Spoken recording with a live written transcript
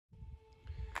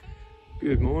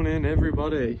Good morning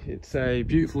everybody. It's a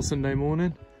beautiful Sunday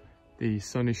morning. The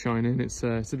sun is shining. It's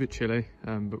a bit chilly,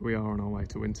 but we are on our way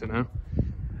to winter now.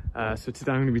 So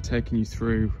today I'm going to be taking you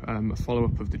through a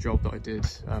follow-up of the job that I did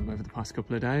over the past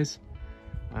couple of days.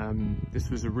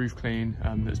 This was a roof clean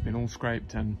that's been all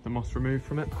scraped and the moss removed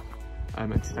from it.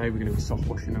 And today we're going to be soft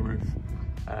washing the roof.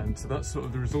 So that's sort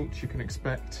of the results you can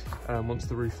expect once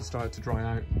the roof has started to dry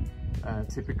out.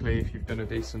 Typically, if you've done a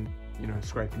decent,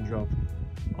 scraping job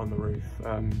on the roof.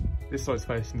 This side's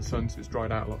facing the sun, so it's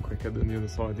dried out a lot quicker than the other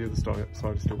side. The other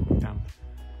side is still quite damp,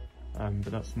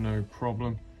 but that's no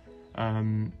problem.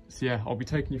 So yeah, I'll be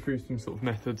taking you through some sort of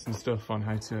methods and stuff on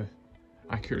how to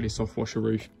accurately soft wash a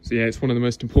roof. So yeah, it's one of the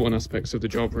most important aspects of the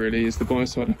job really, is the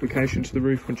Biocide application to the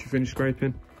roof once you finish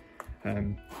scraping.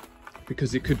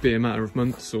 Because it could be a matter of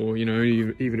months or,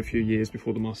 even a few years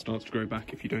before the moss starts to grow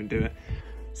back if you don't do it.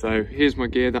 So here's my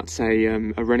gear. That's a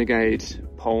Renegade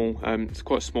pole. It's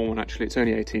quite a small one actually. It's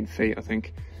only 18 feet, I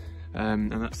think.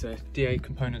 And that's a D8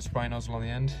 component spray nozzle on the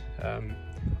end.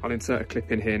 I'll insert a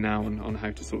clip in here now on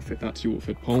how to sort of fit that to your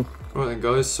water-fed pole. Right then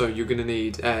guys, so you're going to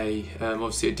need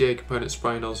obviously a D8 component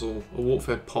spray nozzle, a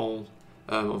water-fed pole,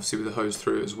 obviously with a hose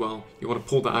through it as well. You want to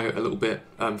pull that out a little bit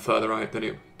further out than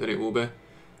it will be.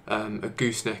 A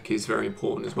gooseneck is very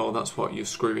important as well. That's what you're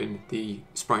screwing the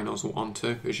spray nozzle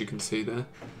onto, as you can see there.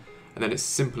 And then it's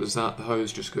simple as that. The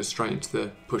hose just goes straight into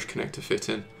the push connector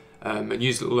fitting. And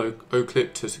use a little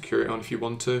O-clip to secure it on if you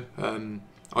want to.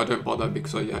 I don't bother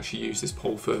because I actually use this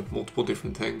pole for multiple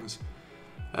different things.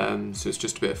 So it's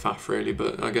just a bit of faff really,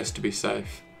 but I guess to be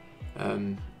safe,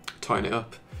 tighten it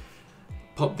up.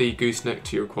 Pop the gooseneck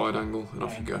to your required angle and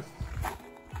off you go.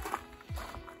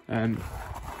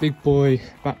 Bigboy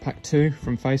backpack 2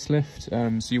 from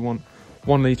Facelift. So you want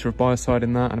 1 litre of Biocide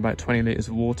in that and about 20 litres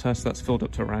of water, so that's filled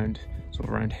up to around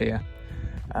here.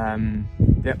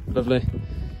 Yep, lovely.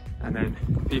 And then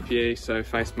PPE, so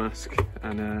face mask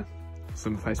and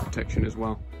some face protection as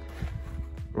well.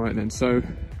 Right then, so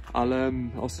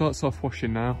I'll start soft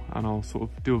washing now, and I'll sort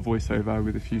of do a voiceover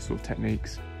with a few sort of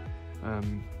techniques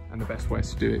and the best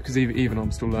ways to do it, because even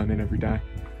I'm still learning every day,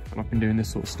 and I've been doing this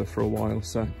sort of stuff for a while.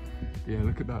 So yeah,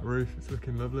 look at that roof, it's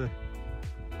looking lovely.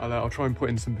 I'll try and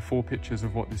put in some before pictures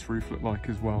of what this roof looked like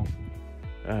as well.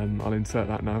 I'll insert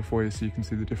that now for you so you can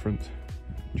see the difference.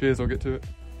 Cheers, I'll get to it.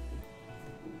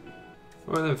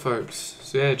 Right then folks,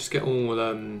 so yeah, just get all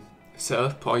set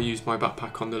up. I use my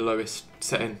backpack on the lowest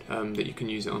setting that you can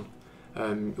use it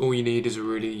on. All you need is a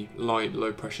really light,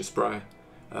 low pressure spray,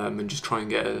 and just try and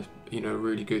get a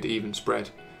really good even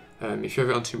spread. If you have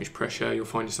it on too much pressure, you'll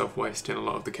find yourself wasting a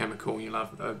lot of the chemical. You'll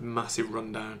have a massive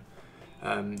rundown,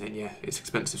 and yeah, it's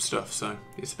expensive stuff, so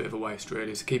it's a bit of a waste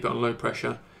really. So keep it on low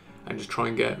pressure and just try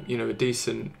and get a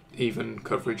decent, even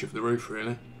coverage of the roof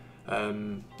really.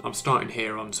 I'm starting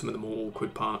here on some of the more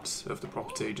awkward parts of the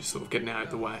property, just sort of getting it out of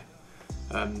the way.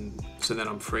 So then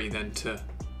I'm free then to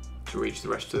reach the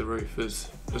rest of the roof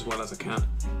as well as I can.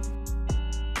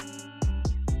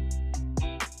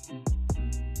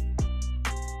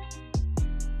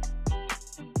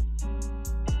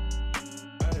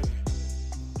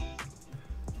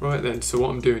 Right then, so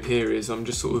what I'm doing here is I'm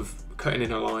just sort of cutting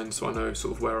in a line so I know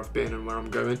sort of where I've been and where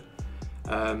I'm going.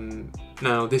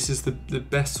 Now this is the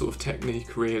best sort of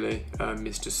technique really,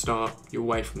 is to start your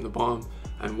way from the bottom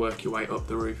and work your way up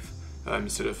the roof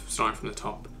instead of starting from the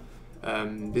top.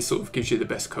 This sort of gives you the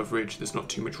best coverage, there's not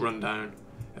too much rundown,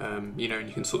 and you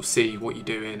can sort of see what you're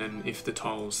doing and if the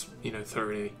tile's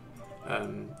thoroughly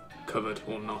covered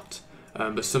or not.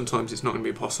 But sometimes it's not going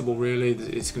to be possible really,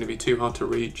 it's going to be too hard to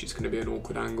reach, it's going to be an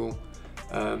awkward angle.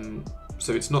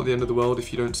 So it's not the end of the world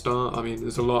if you don't start. I mean,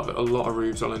 there's a lot of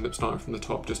roofs I'll end up starting from the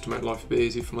top just to make life a bit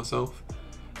easier for myself.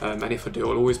 And if I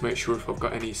do, I'll always make sure if I've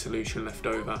got any solution left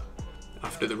over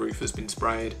after the roof has been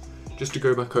sprayed, just to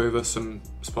go back over some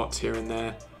spots here and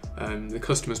there. The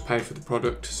customer's paid for the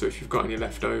product, so if you've got any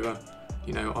left over,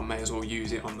 I may as well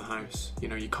use it on the house.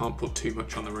 You can't put too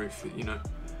much on the roof,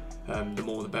 the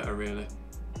more the better really.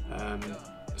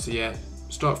 So yeah,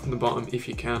 start from the bottom if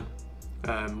you can.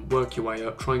 Work your way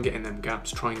up, try and get in them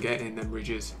gaps, try and get in them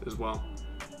ridges as well.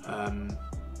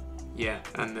 Yeah,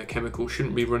 and the chemical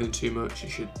shouldn't be running too much, it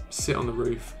should sit on the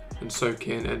roof and soak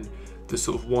in, and the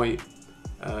sort of white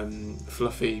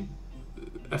fluffy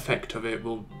effect of it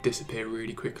will disappear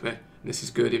really quickly. And this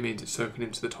is good, it means it's soaking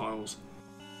into the tiles.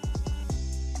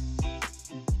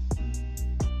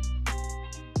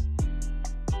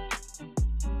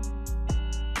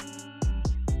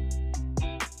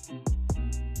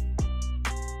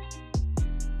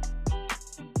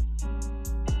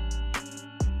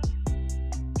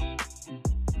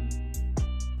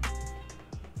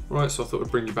 Right, so I thought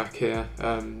I'd bring you back here.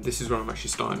 This is where I'm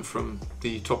actually starting from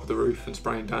the top of the roof and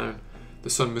spraying down. The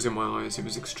sun was in my eyes, it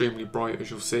was extremely bright,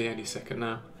 as you'll see any second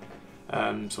now.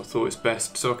 So I thought it's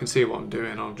best, so I can see what I'm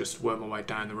doing, I'll just work my way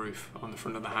down the roof on the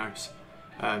front of the house.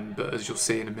 But as you'll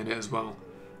see in a minute as well,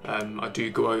 I do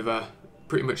go over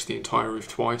pretty much the entire roof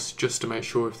twice, just to make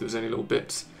sure if there's any little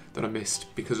bits that I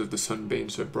missed because of the sun being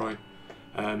so bright.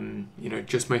 You know,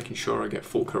 just making sure I get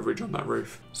full coverage on that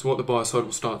roof. So what the Biocide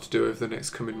will start to do over the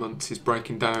next coming months is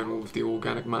breaking down all of the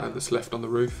organic matter that's left on the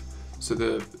roof. So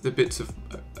the bits of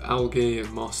algae and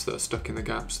moss that are stuck in the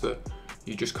gaps that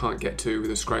you just can't get to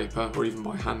with a scraper or even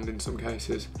by hand in some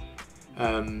cases.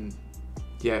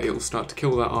 Yeah, it will start to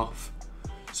kill that off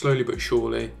slowly but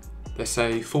surely. They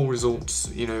say full results,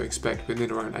 you know, expect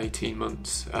within around 18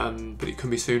 months, but it can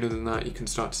be sooner than that. You can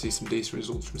start to see some decent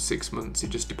results from 6 months. It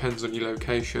just depends on your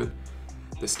location,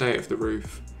 the state of the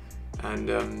roof, and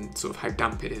sort of how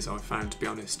damp it is, I've found, to be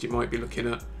honest. You might be looking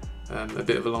at a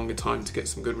bit of a longer time to get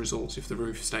some good results if the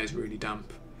roof stays really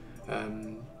damp.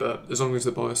 But as long as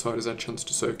the Biocide has had a chance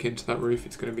to soak into that roof,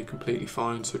 it's going to be completely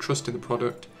fine, so trust in the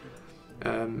product.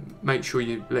 Make sure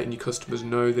you're letting your customers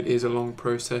know that it is a long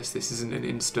process. This isn't an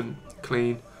instant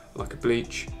clean like a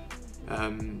bleach.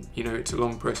 You know, it's a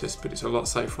long process, but it's a lot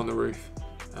safer on the roof.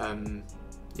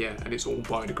 Yeah, and it's all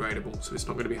biodegradable, so it's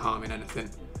not going to be harming anything.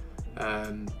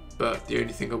 But the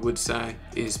only thing I would say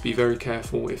is be very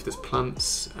careful if there's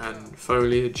plants and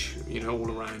foliage, you know,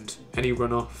 all around. Any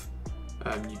runoff,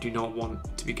 you do not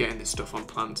want to be getting this stuff on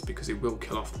plants because it will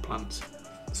kill off the plants.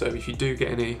 So if you do get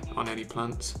any on any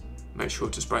plants, make sure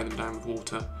to spray them down with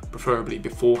water, preferably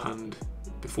beforehand.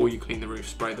 Before you clean the roof,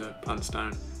 spray the plants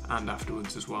down, and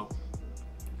afterwards as well.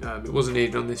 It wasn't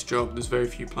needed on this job, there's very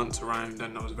few plants around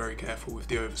and I was very careful with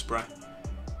the overspray.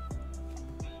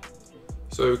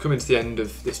 So we're coming to the end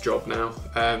of this job now.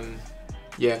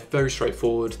 Yeah, very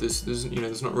straightforward.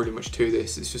 There's not really much to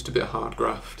this, it's just a bit of hard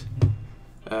graft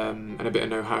and a bit of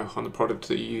know-how on the product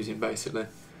that you're using basically.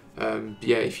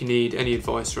 Yeah, if you need any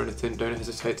advice or anything, don't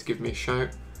hesitate to give me a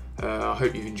shout. I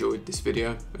hope you've enjoyed this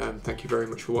video. Thank you very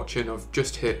much for watching. I've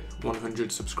just hit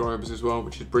 100 subscribers as well,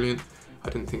 which is brilliant. I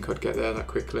didn't think I'd get there that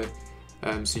quickly.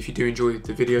 So if you do enjoy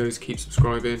the videos, keep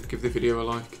subscribing, give the video a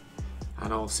like,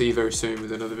 and I'll see you very soon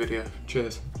with another video.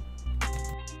 Cheers.